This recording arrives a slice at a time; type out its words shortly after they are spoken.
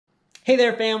Hey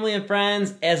there, family and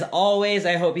friends. As always,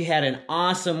 I hope you had an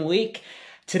awesome week.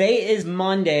 Today is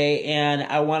Monday, and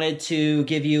I wanted to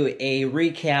give you a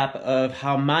recap of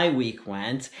how my week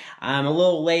went. I'm a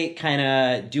little late kind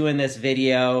of doing this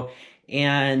video,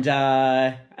 and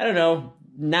I don't know,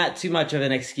 not too much of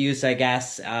an excuse, I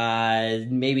guess.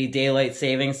 Maybe daylight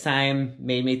savings time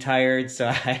made me tired, so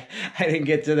I didn't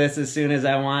get to this as soon as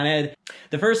I wanted.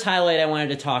 The first highlight I wanted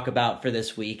to talk about for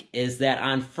this week is that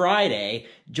on Friday,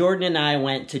 Jordan and I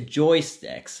went to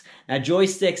Joysticks. Now,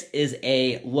 Joysticks is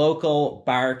a local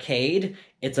barcade.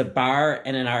 It's a bar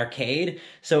and an arcade.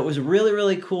 So it was really,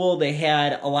 really cool. They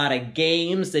had a lot of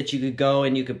games that you could go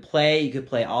and you could play. You could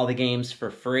play all the games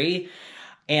for free.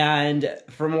 And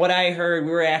from what I heard,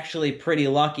 we were actually pretty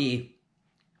lucky.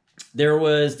 There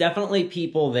was definitely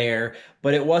people there,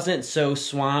 but it wasn't so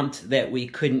swamped that we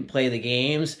couldn't play the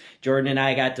games. Jordan and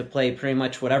I got to play pretty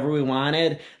much whatever we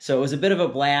wanted, so it was a bit of a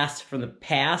blast from the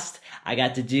past. I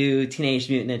got to do Teenage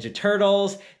Mutant Ninja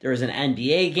Turtles. There was an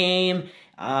NBA game.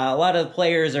 A lot of the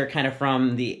players are kind of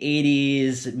from the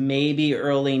 80s, maybe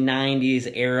early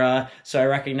 90s era, so I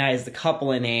recognized a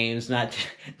couple of names, not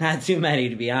too many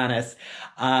to be honest.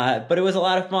 But it was a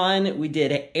lot of fun. We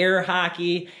did air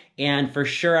hockey, and for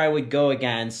sure I would go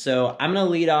again. So I'm going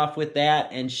to lead off with that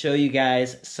and show you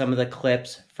guys some of the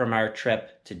clips from our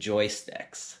trip to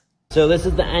Joysticks. So this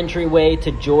is the entryway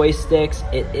to Joysticks.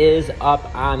 It is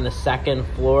up on the second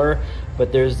floor,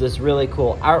 but there's this really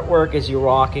cool artwork as you're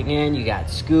walking in. You got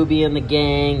Scooby and the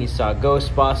gang, you saw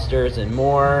Ghostbusters and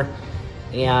more.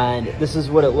 And this is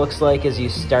what it looks like as you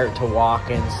start to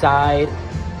walk inside.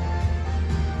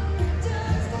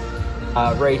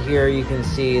 Right here you can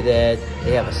see that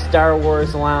they have a Star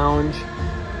Wars lounge.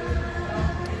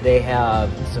 They have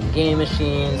some game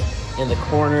machines. In the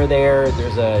corner there,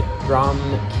 there's a drum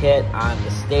kit on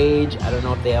the stage. I don't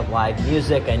know if they have live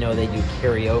music. I know they do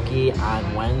karaoke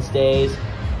on Wednesdays.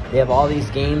 They have all these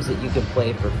games that you can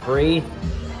play for free.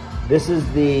 This is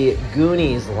the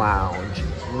Goonies Lounge.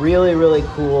 Really, really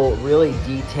cool, really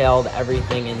detailed.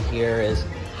 Everything in here is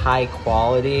high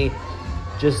quality.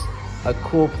 Just a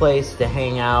cool place to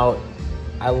hang out.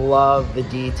 I love the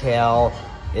detail.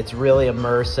 It's really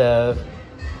immersive.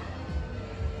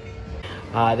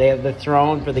 They have the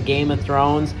throne for the Game of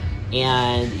Thrones,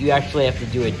 and you actually have to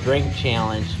do a drink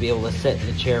challenge to be able to sit in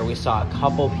the chair. We saw a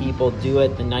couple people do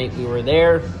it the night we were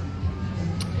there,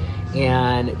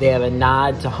 and they have a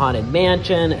nod to Haunted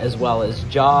Mansion as well as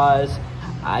Jaws.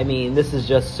 I mean, this is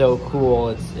just so cool.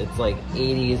 It's like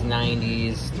 80s,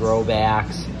 90s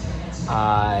throwbacks.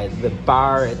 The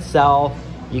bar itself,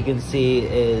 you can see,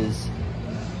 is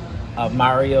a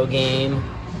Mario game.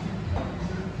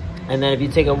 And then if you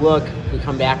take a look, we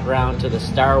come back around to the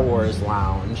Star Wars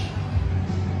Lounge.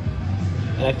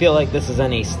 And I feel like this is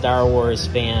any Star Wars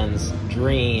fan's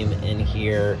dream in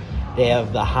here. They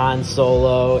have the Han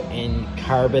Solo and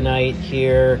Carbonite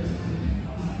here.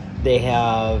 They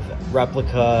have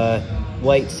replica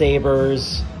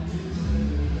lightsabers.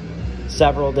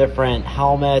 Several different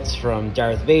helmets from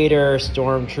Darth Vader,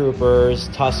 Stormtroopers,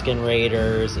 Tusken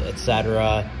Raiders,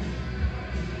 etc.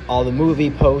 All the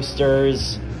movie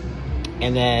posters.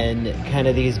 And then kind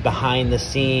of these behind the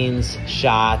scenes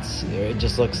shots. It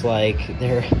just looks like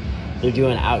they're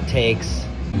doing outtakes.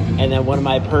 And then one of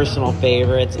my personal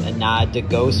favorites, a nod to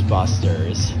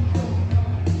Ghostbusters.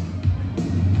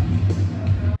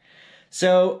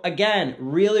 So again,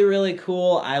 really, really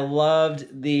cool. I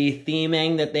loved the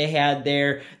theming that they had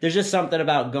there. There's just something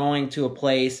about going to a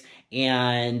place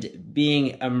and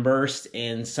being immersed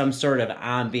in some sort of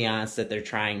ambiance that they're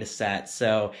trying to set.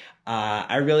 So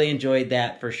I really enjoyed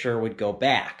that, for sure would go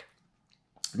back.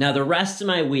 Now the rest of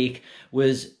my week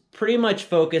was pretty much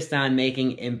focused on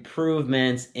making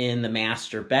improvements in the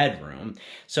master bedroom.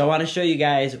 So I want to show you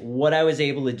guys what I was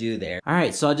able to do there. All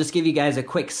right, so I'll just give you guys a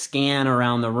quick scan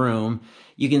around the room.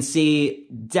 You can see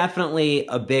definitely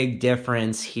a big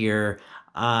difference here.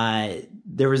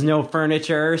 There was no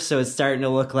furniture, so it's starting to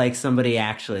look like somebody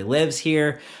actually lives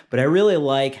here, but I really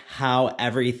like how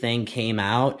everything came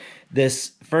out.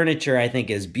 This furniture, I think,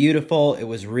 is beautiful. It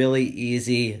was really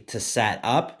easy to set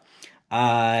up.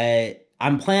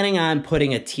 I'm planning on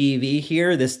putting a TV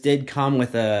here. This did come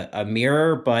with a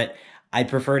mirror, but I'd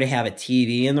prefer to have a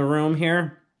TV in the room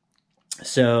here.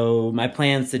 So my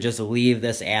plan is to just leave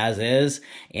this as is,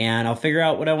 and I'll figure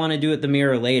out what I want to do with the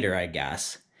mirror later, I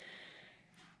guess.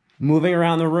 Moving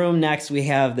around the room next, we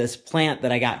have this plant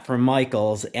that I got from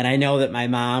Michael's, and I know that my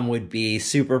mom would be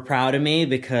super proud of me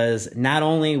because not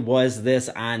only was this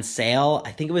on sale,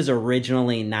 I think it was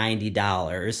originally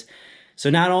 $90. So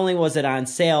not only was it on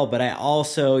sale, but I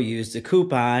also used a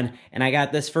coupon and I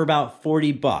got this for about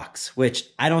 40 bucks, which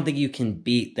I don't think you can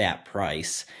beat that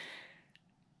price.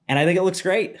 And I think it looks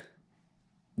great.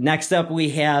 Next up, we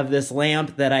have this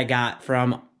lamp that I got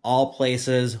from all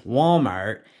places,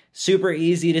 Walmart. Super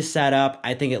easy to set up.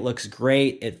 I think it looks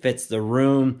great. It fits the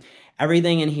room.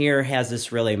 Everything in here has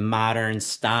this really modern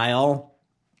style.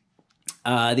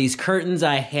 These curtains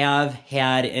I have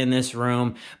had in this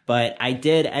room, but I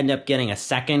did end up getting a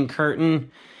second curtain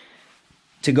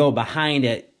to go behind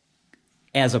it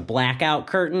as a blackout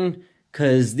curtain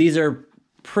because these are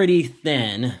pretty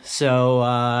thin. So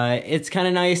it's kind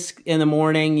of nice in the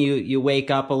morning. You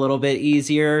wake up a little bit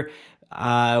easier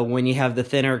when you have the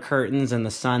thinner curtains and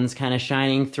the sun's kind of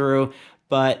shining through.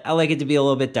 But I like it to be a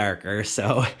little bit darker,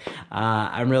 so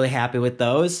I'm really happy with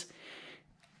those.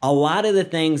 A lot of the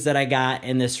things that I got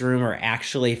in this room are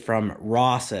actually from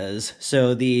Ross's.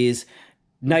 So these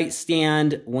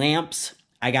nightstand lamps,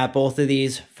 I got both of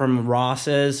these from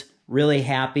Ross's. Really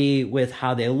happy with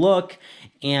how they look,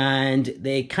 and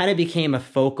they kind of became a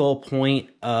focal point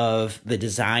of the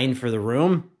design for the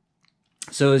room.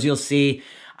 So as you'll see,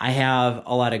 I have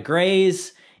a lot of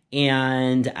grays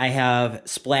and I have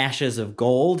splashes of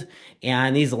gold,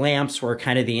 and these lamps were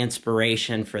kind of the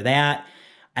inspiration for that.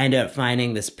 I ended up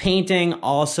finding this painting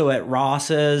also at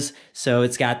Ross's. So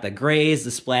it's got the grays,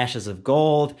 the splashes of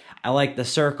gold. I like the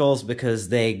circles because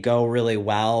they go really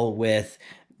well with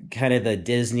kind of the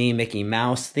Disney Mickey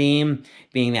Mouse theme,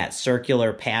 being that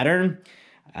circular pattern.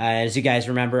 As you guys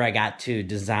remember, I got to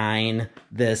design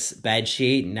this bed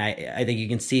sheet, and I think you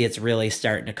can see it's really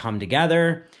starting to come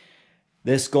together.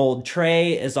 This gold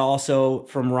tray is also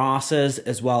from Ross's,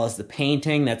 as well as the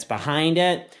painting that's behind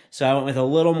it. So I went with a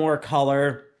little more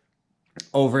color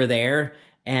over there.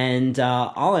 And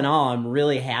all in all, I'm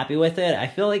really happy with it. I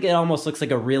feel like it almost looks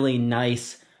like a really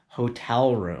nice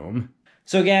hotel room.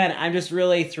 So again, I'm just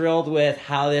really thrilled with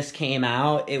how this came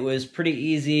out. It was pretty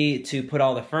easy to put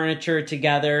all the furniture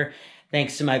together,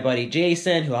 thanks to my buddy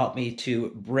Jason, who helped me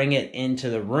to bring it into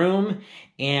the room.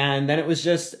 And then it was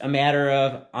just a matter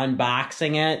of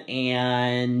unboxing it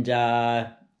and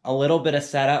a little bit of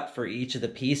setup for each of the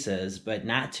pieces, but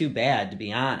not too bad, to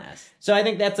be honest. So I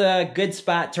think that's a good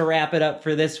spot to wrap it up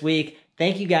for this week.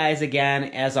 Thank you guys again,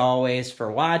 as always,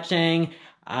 for watching.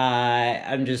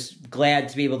 I'm just glad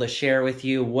to be able to share with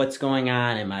you what's going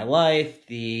on in my life,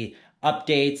 the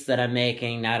updates that I'm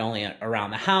making, not only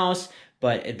around the house,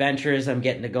 but adventures I'm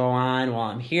getting to go on while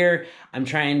I'm here. I'm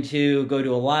trying to go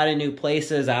to a lot of new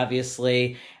places,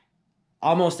 obviously.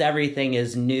 Almost everything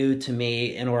is new to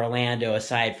me in Orlando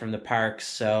aside from the parks,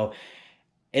 so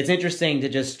it's interesting to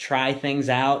just try things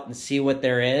out and see what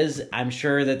there is. I'm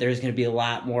sure that there's going to be a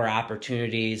lot more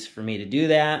opportunities for me to do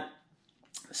that.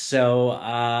 So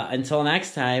until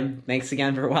next time, thanks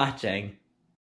again for watching.